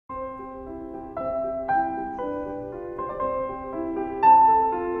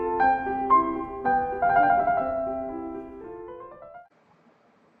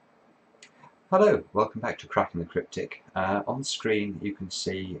Hello, welcome back to Cracking the Cryptic. On screen you can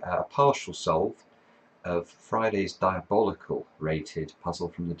see a partial solve of Friday's Diabolical-rated puzzle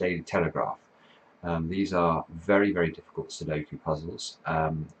from the Daily Telegraph. These are very, very difficult Sudoku puzzles,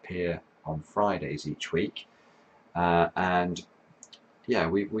 appear on Fridays each week, and yeah,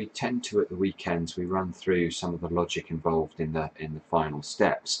 we tend to, at the weekends, we run through some of the logic involved in the final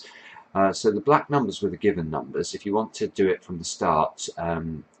steps. So the black numbers were the given numbers. If you want to do it from the start,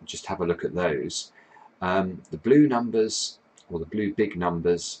 just have a look at those. The blue numbers, or the blue big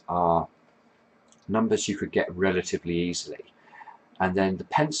numbers, are numbers you could get relatively easily. And then the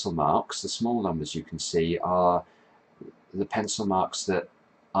pencil marks, the small numbers you can see, are the pencil marks that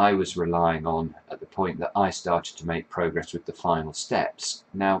I was relying on at the point that I started to make progress with the final steps.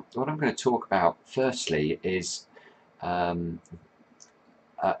 Now, what I'm going to talk about firstly is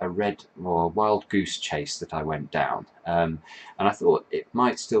a red or wild goose chase that I went down, and I thought it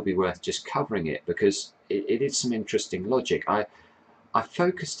might still be worth just covering it because it is some interesting logic. I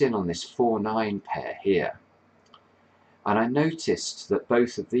focused in on this 4-9 pair here, and I noticed that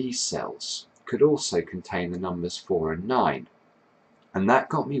both of these cells could also contain the numbers 4 and 9, and that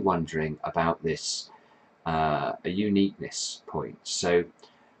got me wondering about this a uniqueness point. So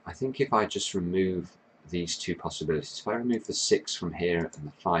I think if I just remove these two possibilities, if I remove the 6 from here and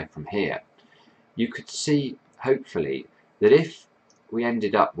the 5 from here, you could see, hopefully, that if we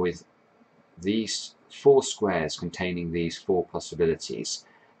ended up with these 4 squares containing these 4 possibilities,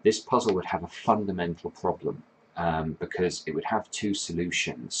 this puzzle would have a fundamental problem, because it would have 2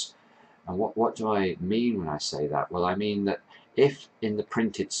 solutions. And what do I mean when I say that? Well, I mean that if in the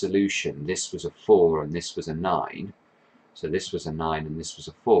printed solution this was a 4 and this was a 9, so this was a 9 and this was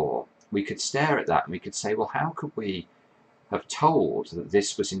a 4, we could stare at that and we could say, well, how could we have told that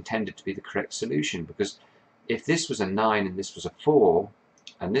this was intended to be the correct solution? Because if this was a 9 and this was a 4,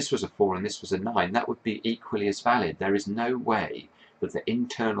 and this was a 4 and this was a 9, that would be equally as valid. There is no way that the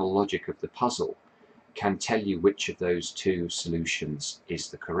internal logic of the puzzle can tell you which of those 2 solutions is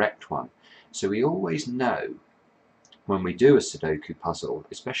the correct one. So we always know when we do a Sudoku puzzle,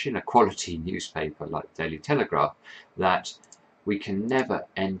 especially in a quality newspaper like Daily Telegraph, that we can never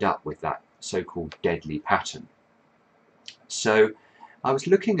end up with that so-called deadly pattern. So I was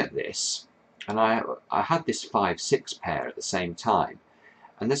looking at this, and I had this 5-6 pair at the same time,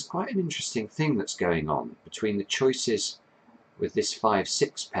 and there's quite an interesting thing that's going on between the choices with this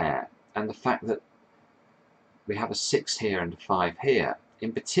 5-6 pair and the fact that we have a 6 here and a 5 here.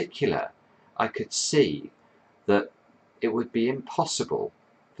 In particular, I could see that it would be impossible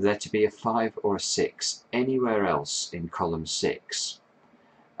for there to be a 5 or a 6 anywhere else in column 6.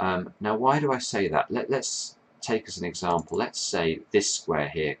 Now, why do I say that? Let's take as an example, let's say this square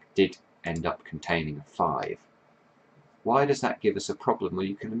here did end up containing a 5. Why does that give us a problem? Well,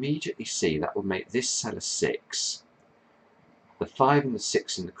 you can immediately see that will make this cell a 6. The 5 and the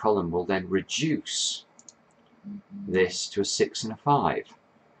 6 in the column will then reduce this to a 6 and a 5,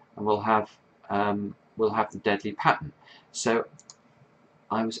 and we'll have the deadly pattern. So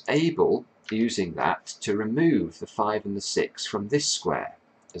I was able, using that, to remove the 5 and the 6 from this square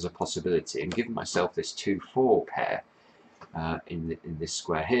as a possibility and give myself this 2-4 pair in this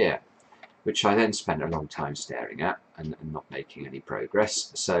square here, which I then spent a long time staring at and not making any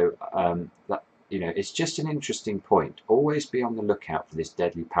progress. So that, it's just an interesting point. Always be on the lookout for this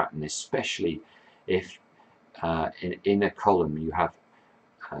deadly pattern, especially if in a column you have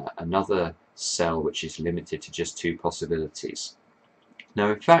another cell which is limited to just 2 possibilities. Now,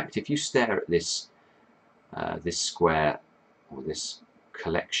 in fact, if you stare at this this square or this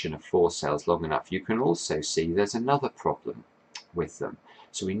collection of 4 cells long enough, you can also see there's another problem with them.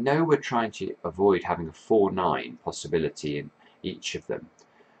 So we know we're trying to avoid having a 4-9 possibility in each of them.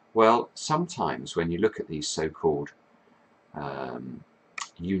 Well, sometimes when you look at these so-called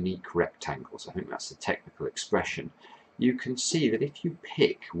unique rectangles, I think that's the technical expression, you can see that if you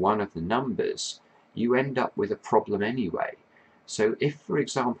pick one of the numbers, you end up with a problem anyway. So if, for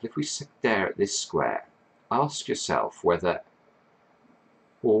example, if we stare at this square, ask yourself whether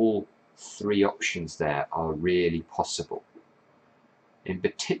all 3 options there are really possible. In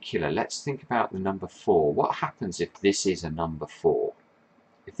particular, let's think about the number 4. What happens if this is a number 4?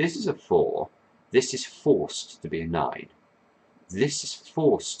 If this is a 4, this is forced to be a 9. This is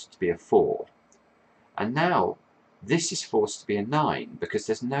forced to be a 4. And now this is forced to be a 9 because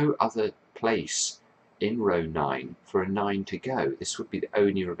there's no other place in row 9 for a 9 to go. This would be the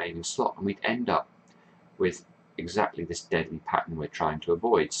only remaining slot, and we'd end up with exactly this deadly pattern we're trying to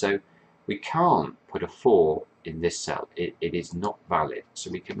avoid. So we can't put a 4 in this cell. It is not valid. So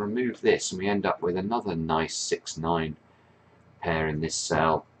we can remove this and we end up with another nice 6-9 pair in this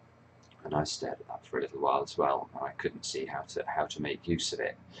cell. And I stared at that for a little while as well, and I couldn't see how to make use of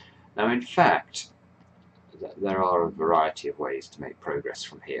it. Now, in fact, there are a variety of ways to make progress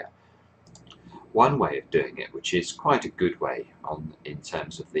from here. One way of doing it, which is quite a good way in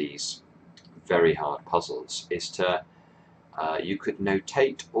terms of these very hard puzzles, is to you could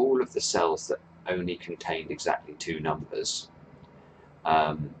notate all of the cells that only contained exactly 2 numbers,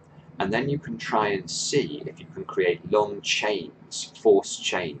 and then you can try and see if you can create long chains, forced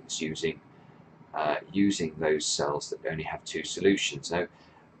chains, using those cells that only have 2 solutions. Now,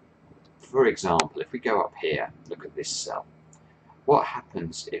 for example, if we go up here, look at this cell. What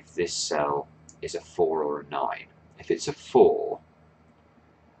happens if this cell is a 4 or a 9? If it's a 4,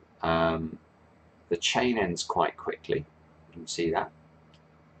 the chain ends quite quickly. You can see that.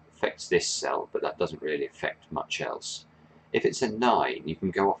 Affects this cell, but that doesn't really affect much else. If it's a 9, you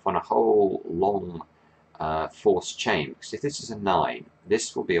can go off on a whole long forced chain, because if this is a 9,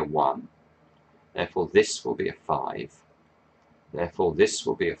 this will be a 1, therefore this will be a 5, therefore this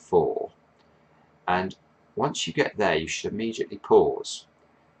will be a 4, and once you get there you should immediately pause,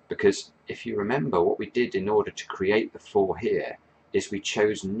 because if you remember, what we did in order to create the 4 here is we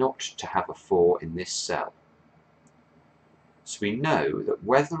chose not to have a 4 in this cell. So we know that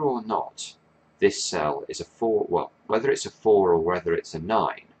whether or not this cell is a 4, well, whether it's a 4 or whether it's a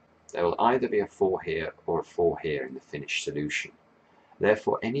 9, there will either be a 4 here or a 4 here in the finished solution.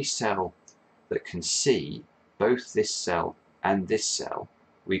 Therefore, any cell that can see both this cell and this cell,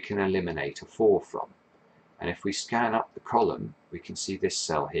 we can eliminate a 4 from. And if we scan up the column, we can see this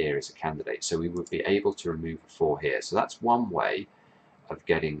cell here is a candidate. So we would be able to remove a 4 here. So that's one way of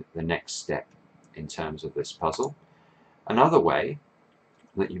getting the next step in terms of this puzzle. Another way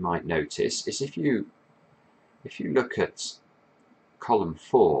that you might notice is if you look at column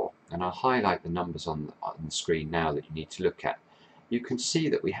 4, and I'll highlight the numbers on the screen now that you need to look at, you can see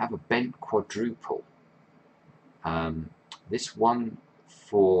that we have a bent quadruple. This 1,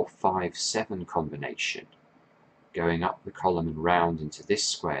 4, 5, 7 combination going up the column and round into this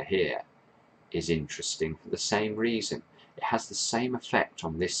square here is interesting for the same reason. It has the same effect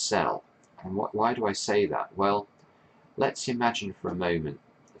on this cell. And why do I say that? Well, let's imagine for a moment,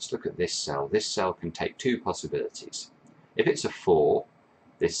 let's look at this cell. This cell can take 2 possibilities. If it's a 4,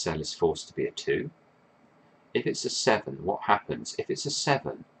 this cell is forced to be a 2. If it's a 7, what happens? If it's a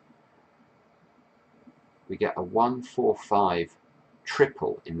 7, we get a 1, 4, 5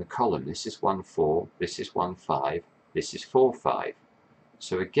 triple in the column. This is 1, 4, this is 1, 5, this is 4, 5.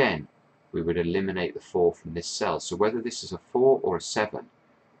 So again, we would eliminate the 4 from this cell. So whether this is a 4 or a 7,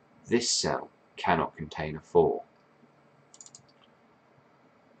 this cell cannot contain a 4.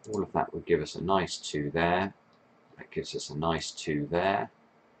 All of that would give us a nice 2 there. That gives us a nice 2 there.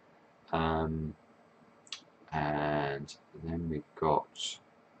 And then we've got,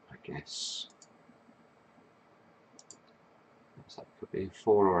 I guess, that could be a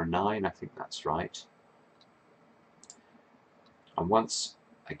 4 or a 9, I think that's right. And once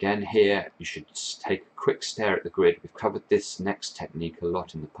again here, you should take a quick stare at the grid. We've covered this next technique a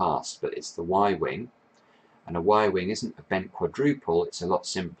lot in the past, but it's the Y-wing. And a Y-wing isn't a bent quadruple, it's a lot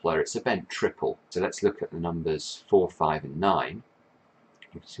simpler, it's a bent triple. So let's look at the numbers 4, 5 and 9.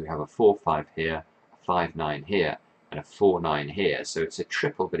 So we have a 4, 5 here, a 5, 9 here, and a 4, 9 here. So it's a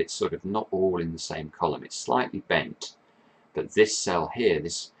triple, but it's sort of not all in the same column. It's slightly bent, but this cell here,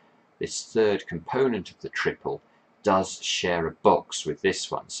 this third component of the triple, does share a box with this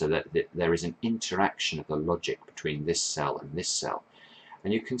one, so that there is an interaction of the logic between this cell and this cell.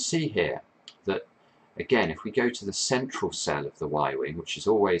 And you can see here that, again, if we go to the central cell of the Y-wing, which is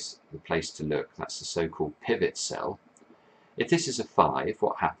always the place to look, that's the so-called pivot cell. If this is a 5,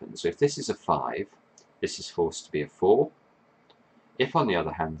 what happens? So if this is a 5, this is forced to be a 4. If, on the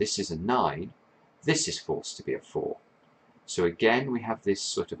other hand, this is a 9, this is forced to be a 4. So again, we have this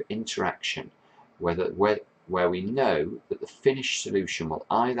sort of interaction where we know that the finished solution will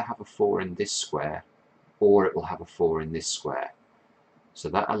either have a 4 in this square or it will have a 4 in this square. So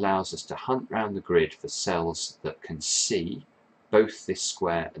that allows us to hunt round the grid for cells that can see both this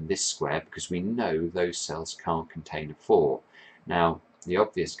square and this square, because we know those cells can't contain a 4. Now, the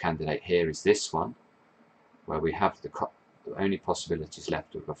obvious candidate here is this one, where we have the only possibilities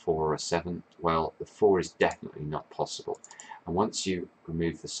left of a 4 or a 7. Well, the 4 is definitely not possible. And once you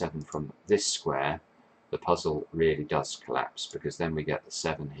remove the 7 from this square, the puzzle really does collapse, because then we get the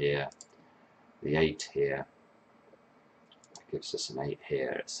 7 here, the 8 here, that gives us an 8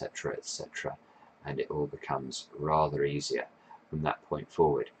 here, etc., etc., and it all becomes rather easier from that point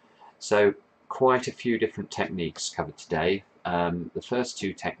forward. So quite a few different techniques covered today. The first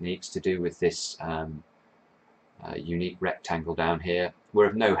 2 techniques to do with this unique rectangle down here were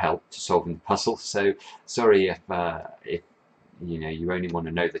of no help to solving the puzzle. So sorry if you only want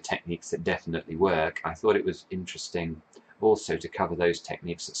to know the techniques that definitely work. I thought it was interesting also to cover those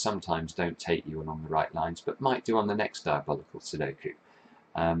techniques that sometimes don't take you along the right lines, but might do on the next Diabolical Sudoku.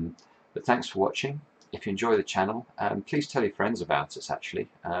 But thanks for watching. If you enjoy the channel, please tell your friends about us, actually.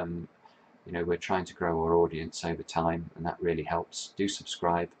 We're trying to grow our audience over time, and that really helps. Do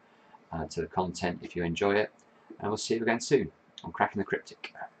subscribe to the content if you enjoy it, and we'll see you again soon on Cracking the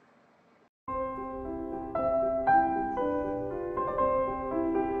Cryptic.